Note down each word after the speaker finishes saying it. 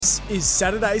is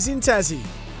Saturdays in Tassie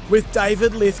with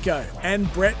David Lithgow and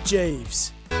Brett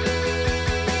Jeeves.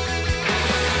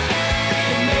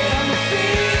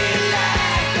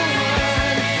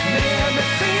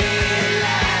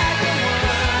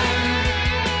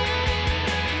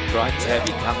 Great to have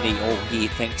your company all here.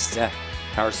 Thanks to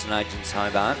Harrison Agents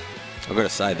Hobart. I've got to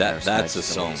say that's a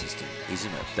song, system,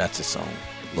 isn't it? That's a song.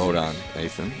 Well done,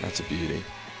 Ethan. That's a beauty.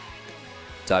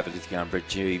 David Lithgow and Brett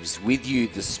Jeeves with you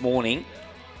this morning.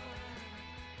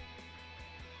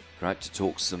 Great to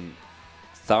talk some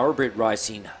thoroughbred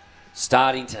racing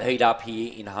starting to heat up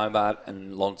here in Hobart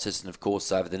and Launceston, of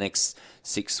course, over the next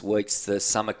 6 weeks. The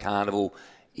Summer Carnival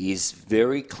is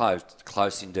very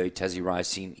close indeed. Tassie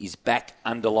Racing is back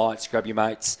under lights. Grab your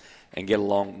mates and get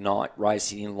along. Night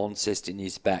racing in Launceston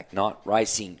is back.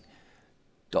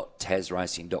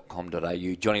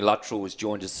 nightracing.tasracing.com.au. Johnny Luttrell has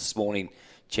joined us this morning,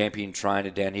 champion trainer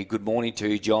down here. Good morning to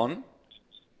you, John.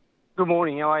 Good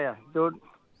morning. How are you? Good.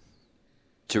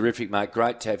 Terrific, mate.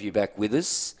 Great to have you back with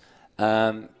us.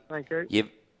 Thank you.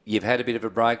 You've had a bit of a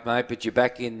break, mate, but you're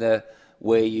back in the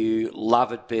where you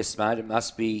love it best, mate. It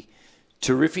must be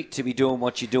terrific to be doing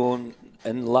what you're doing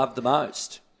and love the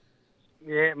most.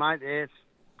 Yeah, mate. Yeah, it's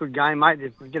a good game, mate.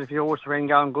 Get a few horses around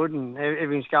going good, and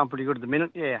everything's going pretty good at the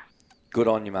minute. Yeah. Good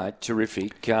on you, mate.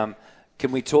 Terrific. Can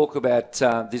we talk about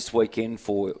this weekend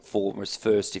for us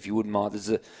first, if you wouldn't mind? There's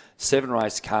a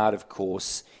 7-race card, of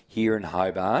course, here in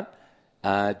Hobart.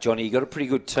 Johnny, you got a pretty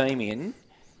good team in.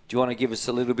 Do you want to give us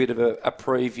a little bit of a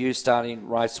preview, starting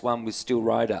race 1 with Still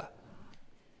Raider?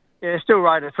 Yeah, Still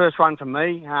Raider, first one for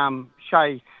me.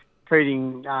 Shay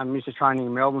Keating used to training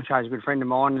in Melbourne. Shay's a good friend of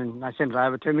mine, and they sent it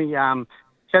over to me. She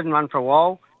hasn't run for a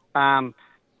while.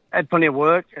 Had plenty of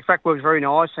work. The track work's very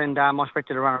nice, and I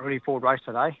expected to run a really forward race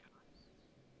today.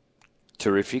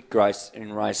 Terrific. Grace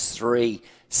in race 3,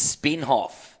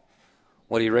 Spinhoff.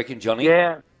 What do you reckon, Johnny?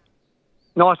 Yeah,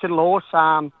 nice little horse.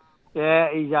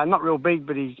 He's not real big,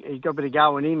 but he's got a bit of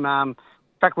go in him.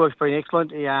 Track work's been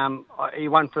excellent. He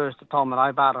won first time at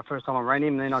Hobart, the first time I ran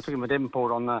him. Then I took him to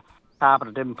Devonport on the carpet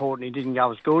at Devonport, and he didn't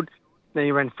go as good. Then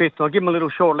he ran 5th. I'll give him a little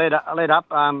short let up,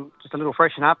 just a little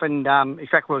freshen up, and his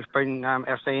track work's been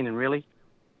outstanding, really.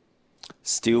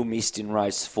 Still missed in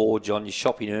race 4, John. You're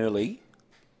shopping early.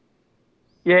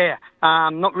 Yeah,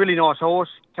 not really nice horse.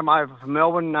 Come over from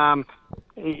Melbourne.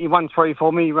 He won 3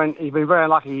 for me. He's been very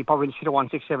lucky. He probably should have won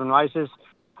 6, 7 races.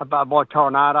 By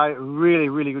Coronado, really,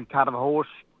 really good cut of a horse.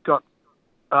 Got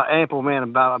ample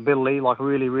amount of ability, like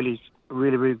really, really,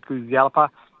 really, really good galloper.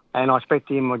 And I expect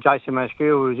him or Jason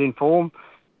Maskell, who's in form,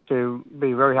 to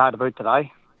be very hard to beat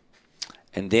today.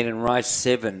 And then in race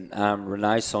 7,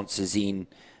 Renaissance is in.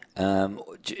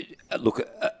 Look,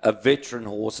 a veteran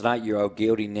horse, an 8-year-old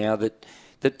gelding now that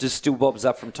just still bobs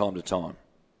up from time to time.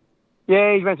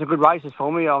 Yeah, he's ran some good races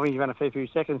for me. I think he ran a fair few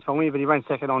seconds for me, but he ran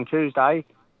second on Tuesday.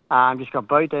 Just got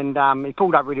beat, and he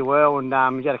pulled up really well, and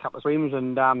he had a couple of swims,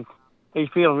 and he's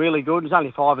feeling really good. There's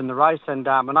only 5 in the race, and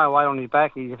no weight on his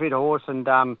back. He's a fit horse, and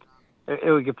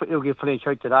he'll give plenty of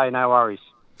treat today, no worries.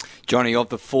 Johnny, of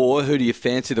the 4, who do you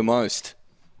fancy the most?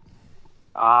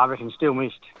 I reckon Still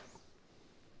Missed.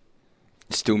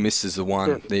 Still Missed is the one.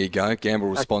 Yeah. There you go. Gamble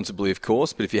responsibly, of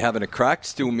course, but if you're having a crack,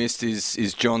 Still Missed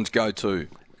is John's go-to.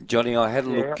 Johnny, I had a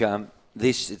look.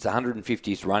 It's the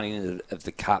 150th running of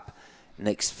the Cup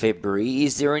next February.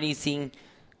 Is there anything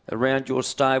around your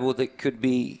stable that could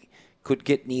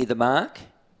get near the mark?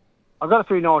 I've got a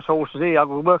few nice horses here. I've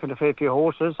been working a fair few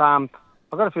horses. I've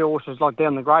got a few horses like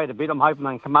down the grade a bit. I'm hoping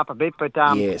they can come up a bit. But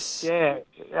yes,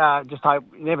 just hope.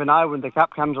 You never know when the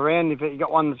Cup comes around. If you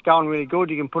got one that's going really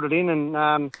good, you can put it in,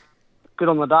 and good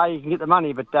on the day, you can get the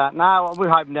money. But no, we're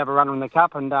hoping to have a runner in the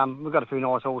Cup, and we've got a few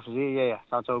nice horses here. Yeah,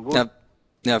 so it's all good.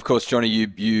 Now, of course, Johnny,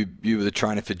 you were the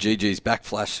trainer for GG's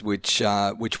Backflash,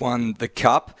 which won the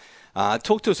Cup.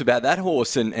 Talk to us about that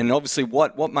horse, and obviously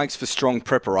what makes for strong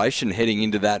preparation heading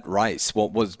into that race.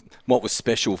 What was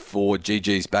special for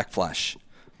GG's Backflash?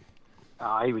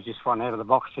 He was just one out of the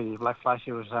box. GG's Backflash.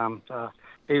 He was one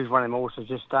of them horses.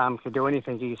 Just could do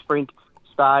anything. He could sprint,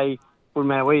 stay. Wouldn't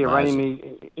matter where you ran him.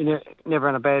 He never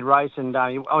ran a bad race, and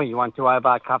he won 2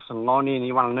 Hobart Cups and Lonnie, and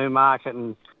he won a Newmarket,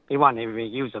 and he won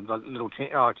everything. He was a little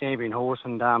champion horse,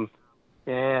 and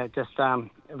just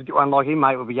one like him,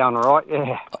 mate, would be going all right.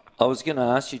 Yeah. I was going to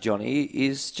ask you, Johnny,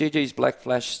 is GG's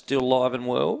Blackflash still alive and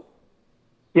well?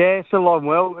 Yeah, still alive and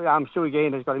well. Stewie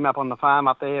Gann has got him up on the farm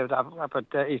up there, up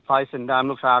at his place, and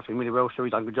looks after him really well.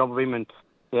 Stewie's done a good job of him, and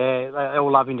they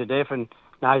all love him to death. And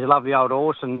he's a lovely old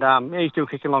horse, and he's still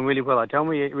kicking along really well. They tell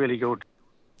me, really good.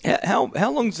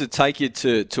 How long does it take you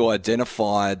to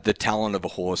identify the talent of a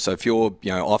horse? So if you're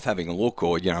off having a look,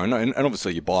 or and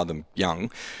obviously you buy them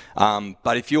young,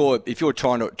 but if you're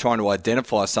trying to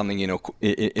identify something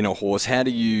in a horse, how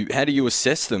do you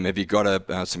assess them? Have you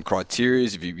got some criteria?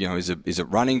 Is it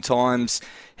running times?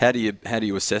 How do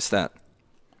you assess that?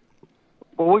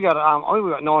 Well, we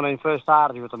got 19 first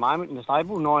starters at the moment in the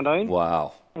stable. 19.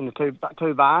 Wow. In the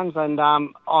two barns, and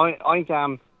I think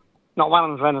not one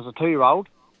of them's run as a 2-year-old.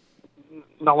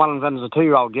 Not one of them's run as a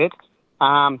 2-year-old yet.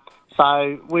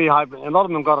 So we hope a lot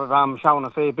of them got it showing a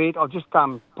fair bit. I've just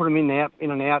put them in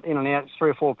and out, 3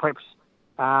 or 4 preps.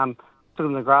 Took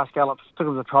them to grass gallops, took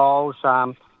them to trials,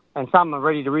 and some are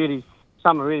really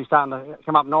starting to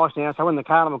come up nice now. So when the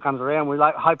carnival comes around,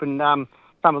 we're hoping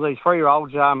some of these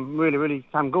 3-year-olds really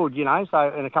come good, So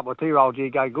and a couple of 2-year-olds here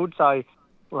go good. So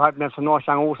we're hoping to have some nice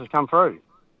young horses come through.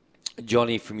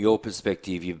 Johnny, from your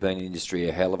perspective, you've been in the industry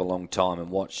a hell of a long time and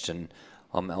watched, and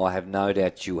I have no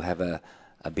doubt you have a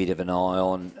bit of an eye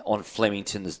on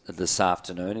Flemington this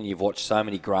afternoon, and you've watched so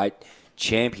many great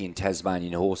champion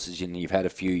Tasmanian horses, and you've had a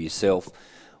few yourself.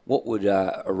 What would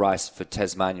a race for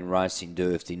Tasmanian racing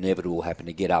do if the inevitable happened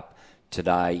to get up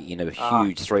today in a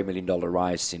huge $3 million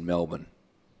race in Melbourne?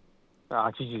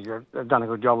 They've done a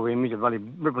good job of him. He's a bloody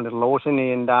ripping little horse in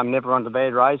there, and never runs a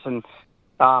bad race. And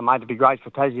mate, it'd be great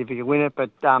for Tassie if he could win it. But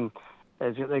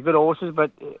they're good horses.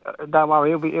 But don't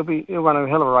worry, he'll run a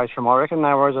hell of a race from, I reckon.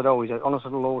 No worries at all. He's an honest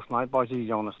little horse, mate. By he's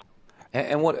honest.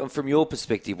 And what, from your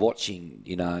perspective, watching,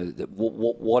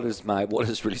 what has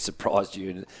really surprised you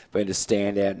and been a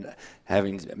standout, and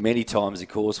having many times, of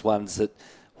course, ones that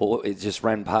it just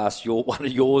ran past one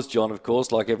of yours, John, of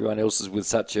course, like everyone else's with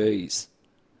such ease.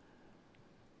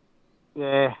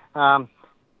 Yeah,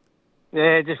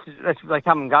 just they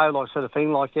come and go, like sort of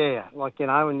thing, just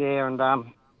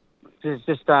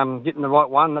getting the right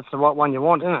one. That's the right one you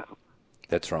want, isn't it?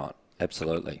 That's right,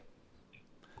 absolutely.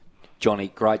 Johnny,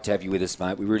 great to have you with us,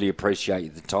 mate. We really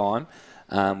appreciate the time.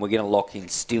 We're going to lock in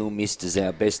Still Mist as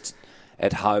our best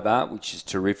at Hobart, which is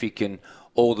terrific, and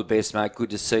all the best, mate. Good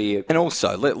to see you. And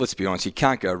also, let's be honest, you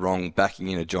can't go wrong backing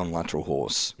in a John Luttrell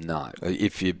horse. No.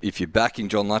 If you're backing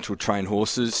John Luttrell trained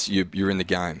horses, you're in the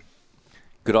game.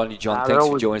 Good on you, John. Thanks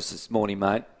for joining us this morning,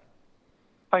 mate.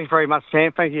 Thanks very much,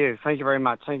 Sam. Thank you. Thank you very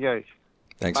much. Thank you.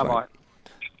 Thanks, Bye-bye. mate.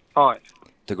 Bye.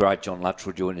 The great John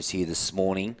Luttrell joined us here this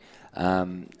morning.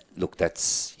 Look,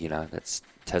 that's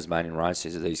Tasmanian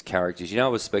races, these characters. I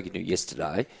was speaking to you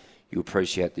yesterday. You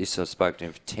appreciate this. I spoke to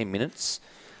him for 10 minutes.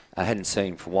 I hadn't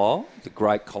seen him for a while. The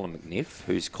great Colin McNiff,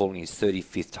 who's calling his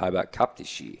 35th Hobart Cup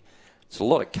this year. It's a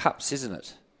lot of cups, isn't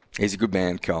it? He's a good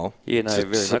man, Cole. Yeah, no, very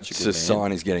much a good man. It's a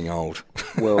sign he's getting old.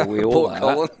 Well, we all are.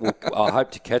 Colin. I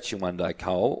hope to catch him one day,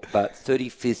 Cole. But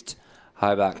 35th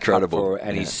Hobart Cup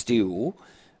and he's still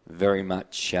very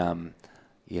much, one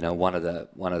of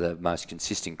the most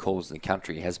consistent calls in the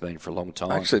country. He has been for a long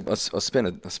time. Actually, I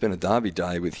spent a Derby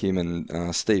day with him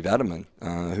and Steve Adaman,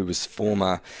 who was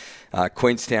former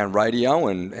Queenstown Radio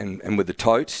and with the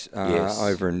Tote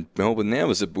over in Melbourne.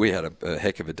 We had a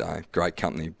heck of a day. Great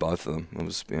company, both of them.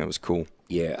 It was cool.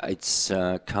 Yeah, it's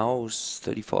Cole's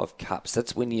 35 cups.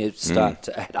 That's when you start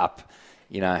to add up,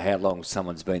 how long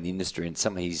someone's been in the industry, and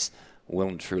some of he's well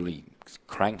and truly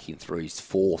cranking through his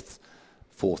fourth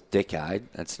decade.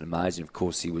 That's amazing. Of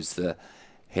course, he was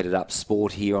headed up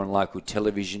sport here on local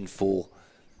television for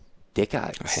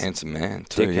decades. A handsome man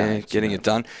too. Decades, getting it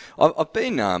done. I've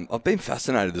been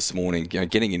fascinated this morning,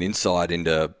 getting an insight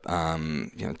into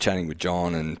chatting with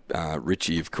John and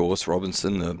Richie, of course,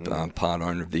 Robinson, the part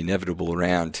owner of the Inevitable,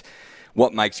 around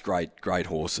what makes great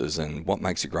horses and what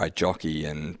makes a great jockey.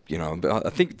 And I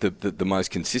think the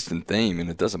most consistent theme, and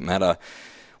it doesn't matter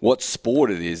what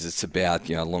sport it is, it's about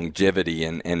longevity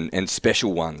and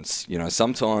special ones.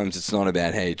 Sometimes it's not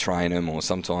about how you train them, or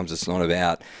sometimes it's not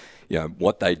about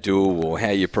what they do or how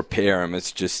you prepare them.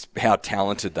 It's just how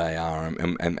talented they are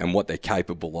and what they're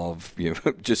capable of.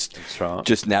 Just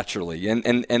naturally. And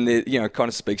it kind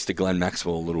of speaks to Glenn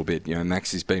Maxwell a little bit.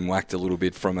 Max has been whacked a little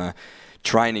bit from a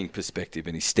training perspective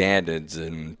and his standards,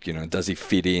 and does he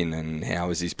fit in, and how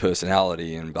is his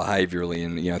personality and behaviourally,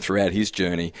 and throughout his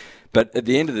journey. But at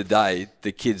the end of the day,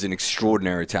 the kid's an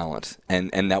extraordinary talent,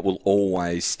 and that will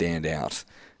always stand out.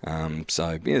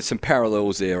 So some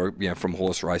parallels there, from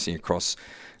horse racing across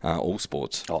all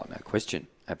sports. Oh, no question.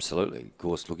 Absolutely. Of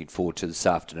course, looking forward to this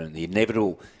afternoon. The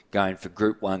Inevitable going for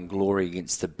Group 1 glory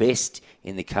against the best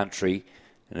in the country.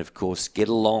 And, of course, get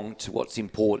along to what's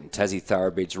important. Tassie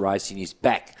Thoroughbreds Racing is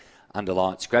back under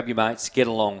lights. Grab your mates, get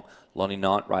along. Lonnie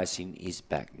Night Racing is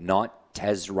back.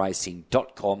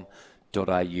 Tasracing.com.au.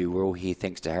 We're all here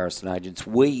thanks to Harrison Agents.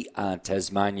 We are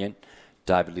Tasmanian.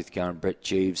 David Lithgow and Brett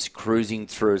Jeeves cruising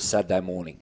through a Saturday morning.